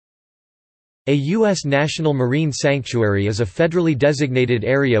A U.S. National Marine Sanctuary is a federally designated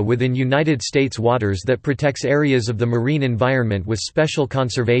area within United States waters that protects areas of the marine environment with special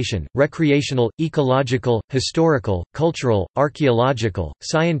conservation, recreational, ecological, historical, cultural, archaeological,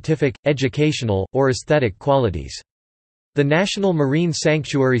 scientific, educational, or aesthetic qualities. The National Marine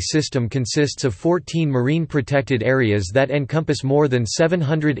Sanctuary System consists of 14 marine protected areas that encompass more than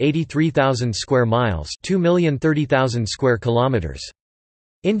 783,000 square miles, 2,030,000 square kilometers.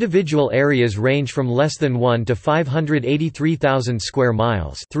 Individual areas range from less than 1 to 583,000 square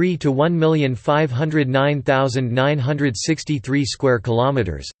miles, 3 to 1,509,963 square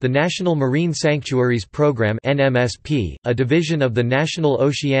kilometers. The National Marine Sanctuaries Program (NMSP), a division of the National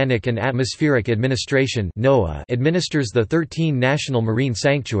Oceanic and Atmospheric Administration (NOAA), administers the 13 national marine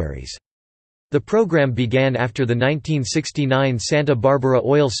sanctuaries. The program began after the 1969 Santa Barbara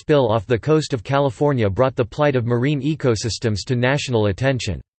oil spill off the coast of California brought the plight of marine ecosystems to national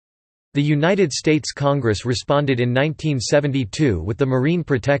attention. The United States Congress responded in 1972 with the Marine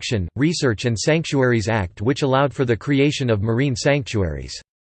Protection, Research and Sanctuaries Act, which allowed for the creation of marine sanctuaries.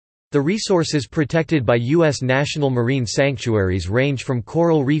 The resources protected by U.S. national marine sanctuaries range from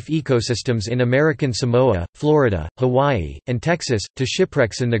coral reef ecosystems in American Samoa, Florida, Hawaii, and Texas, to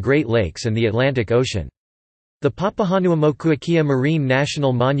shipwrecks in the Great Lakes and the Atlantic Ocean. The Papahanaumokuakea Marine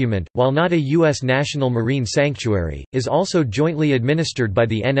National Monument, while not a U.S. national marine sanctuary, is also jointly administered by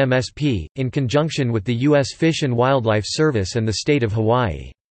the NMSP, in conjunction with the U.S. Fish and Wildlife Service and the state of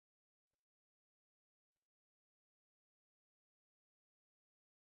Hawaii.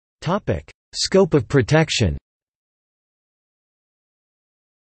 Scope of protection.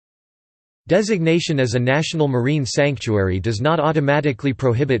 Designation as a national marine sanctuary does not automatically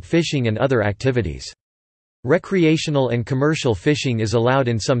prohibit fishing and other activities. Recreational and commercial fishing is allowed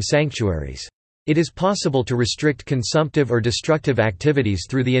in some sanctuaries. It is possible to restrict consumptive or destructive activities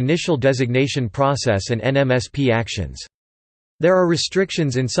through the initial designation process and NMSP actions. There are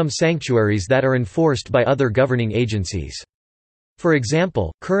restrictions in some sanctuaries that are enforced by other governing agencies. For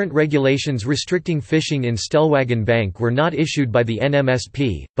example, current regulations restricting fishing in Stellwagen Bank were not issued by the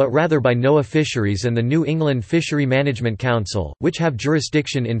NMSP, but rather by NOAA Fisheries and the New England Fishery Management Council, which have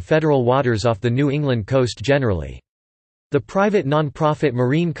jurisdiction in federal waters off the New England coast generally. The private non-profit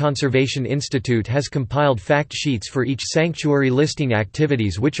Marine Conservation Institute has compiled fact sheets for each sanctuary listing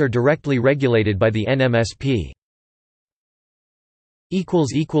activities which are directly regulated by the NMSP.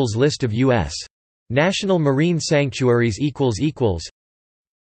 List of U.S. National Marine Sanctuaries ==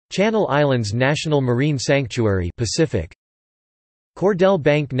 Channel Islands National Marine Sanctuary Pacific, Cordell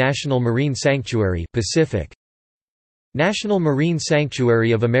Bank National Marine Sanctuary Pacific, National Marine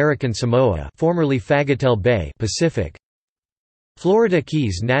Sanctuary of American Samoa, formerly Fagotell Bay Pacific, Florida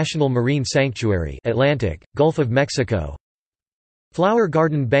Keys National Marine Sanctuary Atlantic, Gulf of Mexico, Flower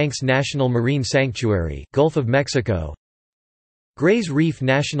Garden Banks National Marine Sanctuary Gulf of Mexico, Grays Reef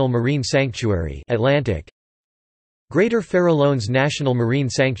National Marine Sanctuary Atlantic, Greater Farallones National Marine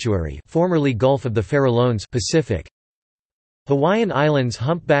Sanctuary, formerly Gulf of the Farallones Pacific, Hawaiian Islands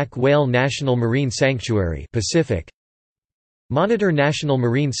Humpback Whale National Marine Sanctuary Pacific, Monitor National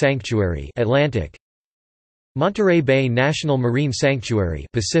Marine Sanctuary Atlantic, Monterey Bay National Marine Sanctuary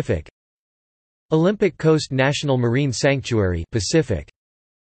Pacific, Olympic Coast National Marine Sanctuary Pacific,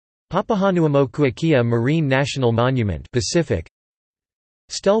 Papahanaumokuakea Marine National Monument Pacific,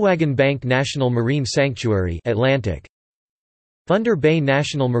 Stellwagen Bank National Marine Sanctuary Atlantic, Thunder Bay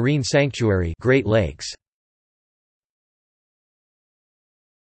National Marine Sanctuary Great Lakes.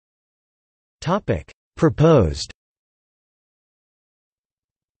 Proposed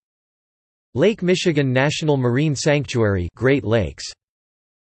Lake Michigan National Marine Sanctuary Great Lakes.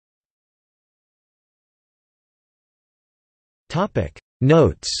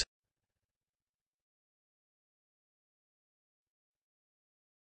 Notes.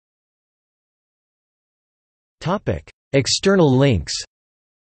 External links.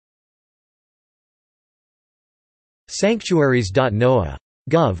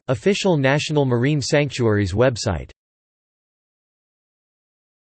 Sanctuaries.noaa.gov, official National Marine Sanctuaries website.